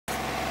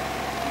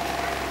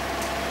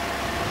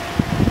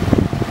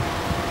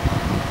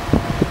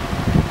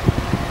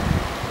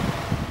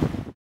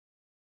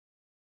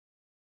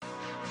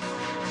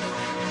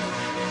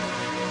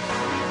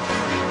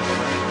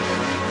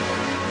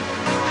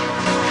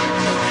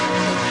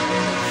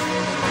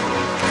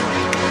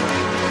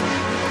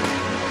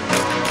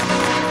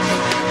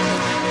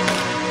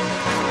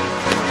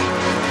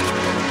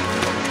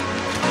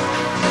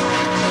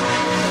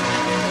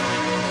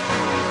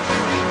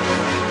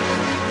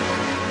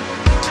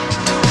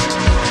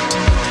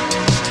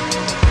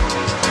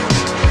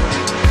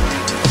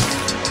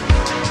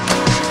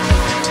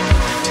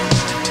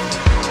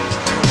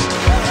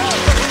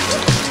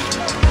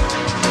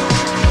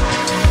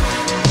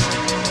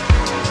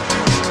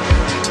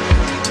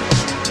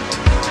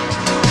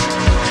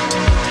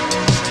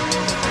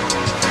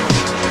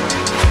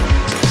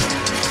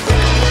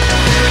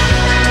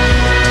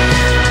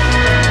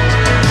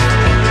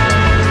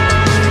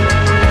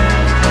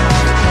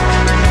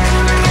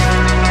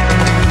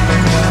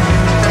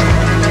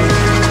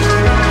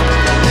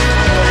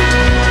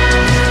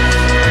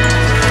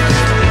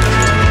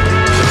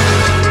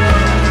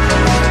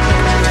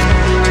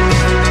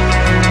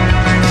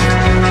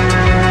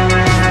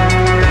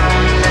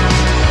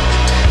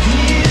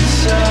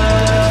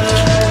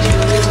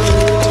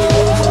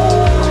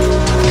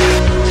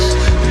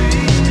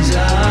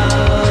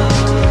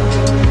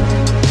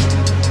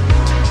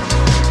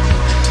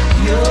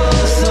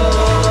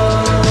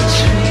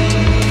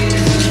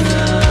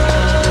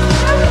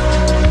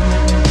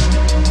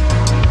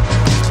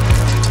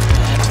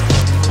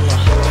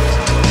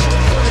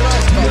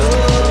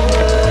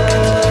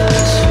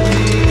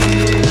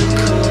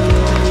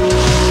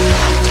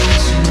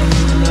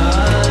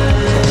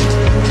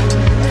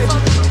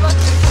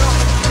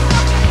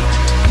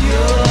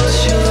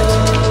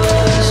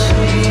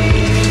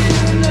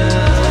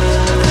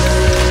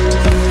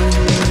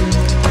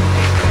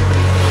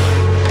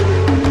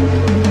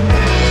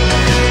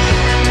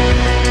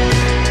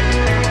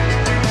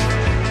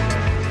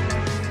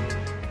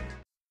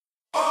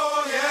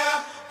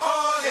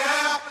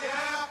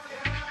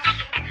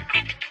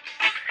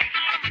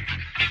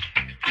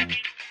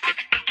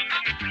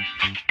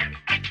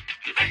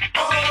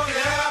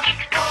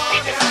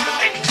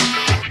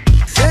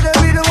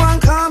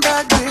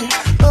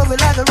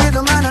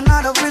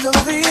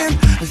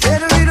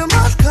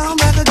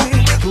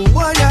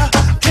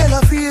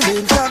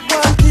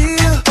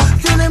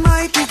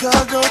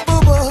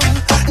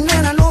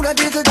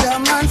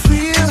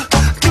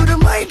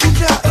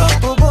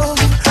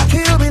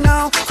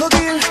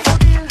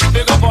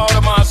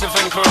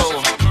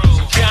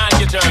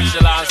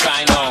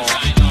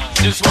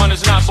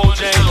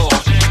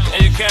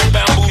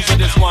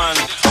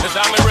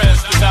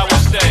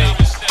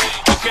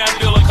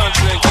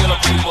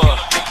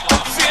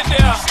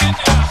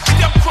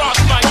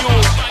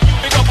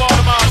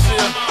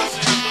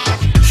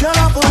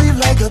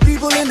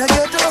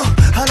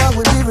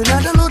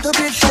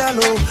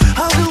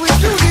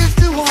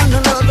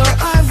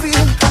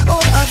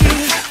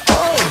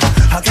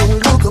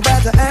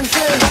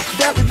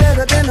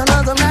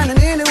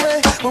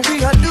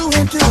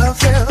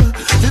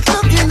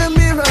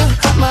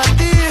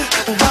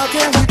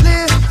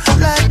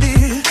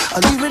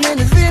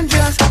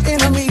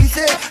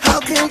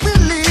can we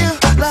live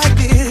like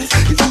this?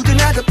 If you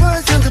deny the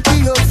person to be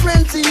your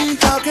friend, see,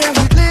 how can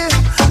we live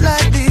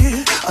like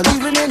this? Or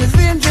even in his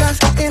vengeance,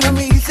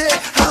 enemies say,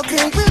 how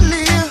can we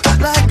live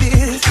like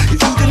this?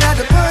 If you deny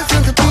the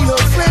person to be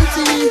your friend,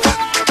 see,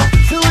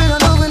 so we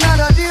don't know we're not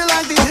a deal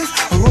like this.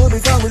 A world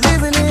because we're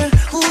living in,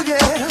 ooh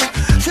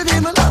yeah. Should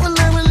even love and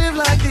learn we live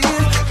like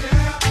this.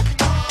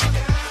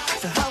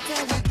 So how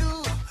can we do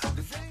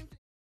the same?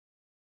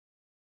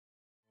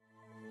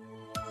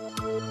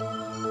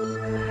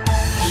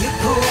 You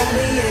pull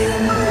me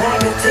in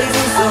like a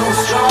taser so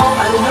strong.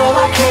 I know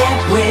I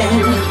can't win.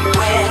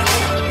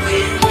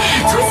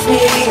 Twist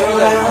me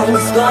around,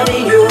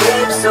 spotting your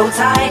lips so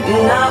tight,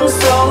 and I'm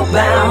so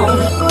bound.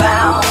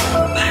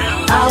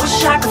 I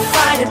wish I could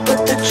fight it,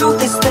 but the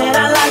truth is that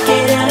I like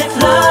it. And if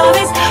love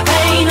is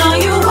pain, are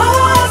you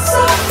worth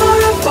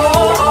suffering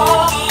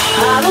for?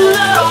 I don't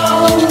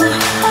know,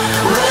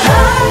 but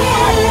I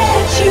can't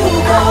let you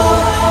go.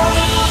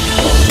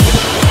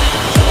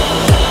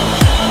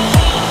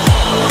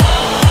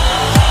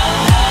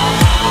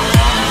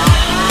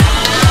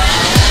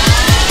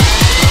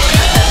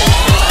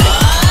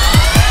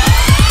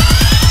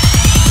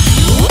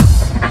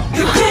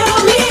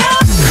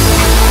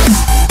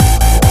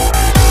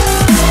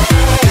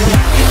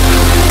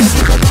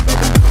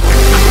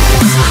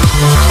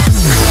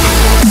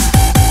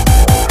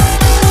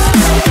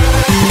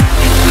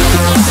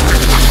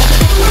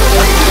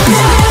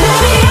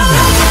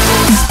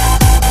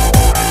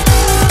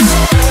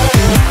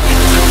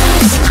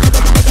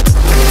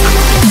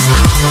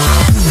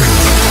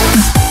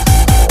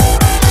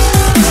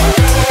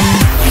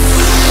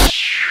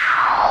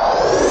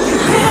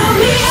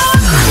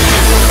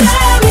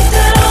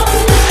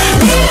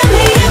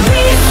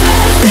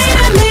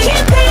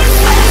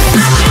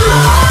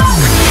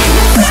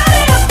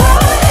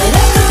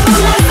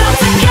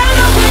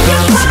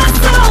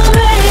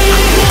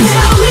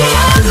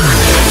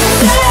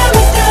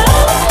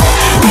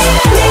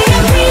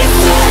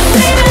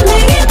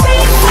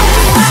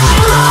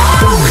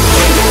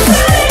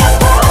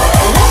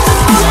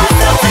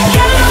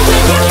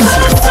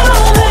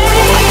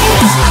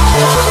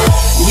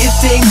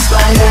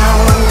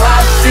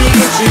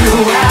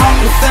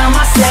 You found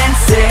my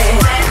senses.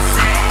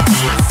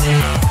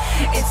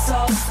 It's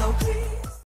all so clear.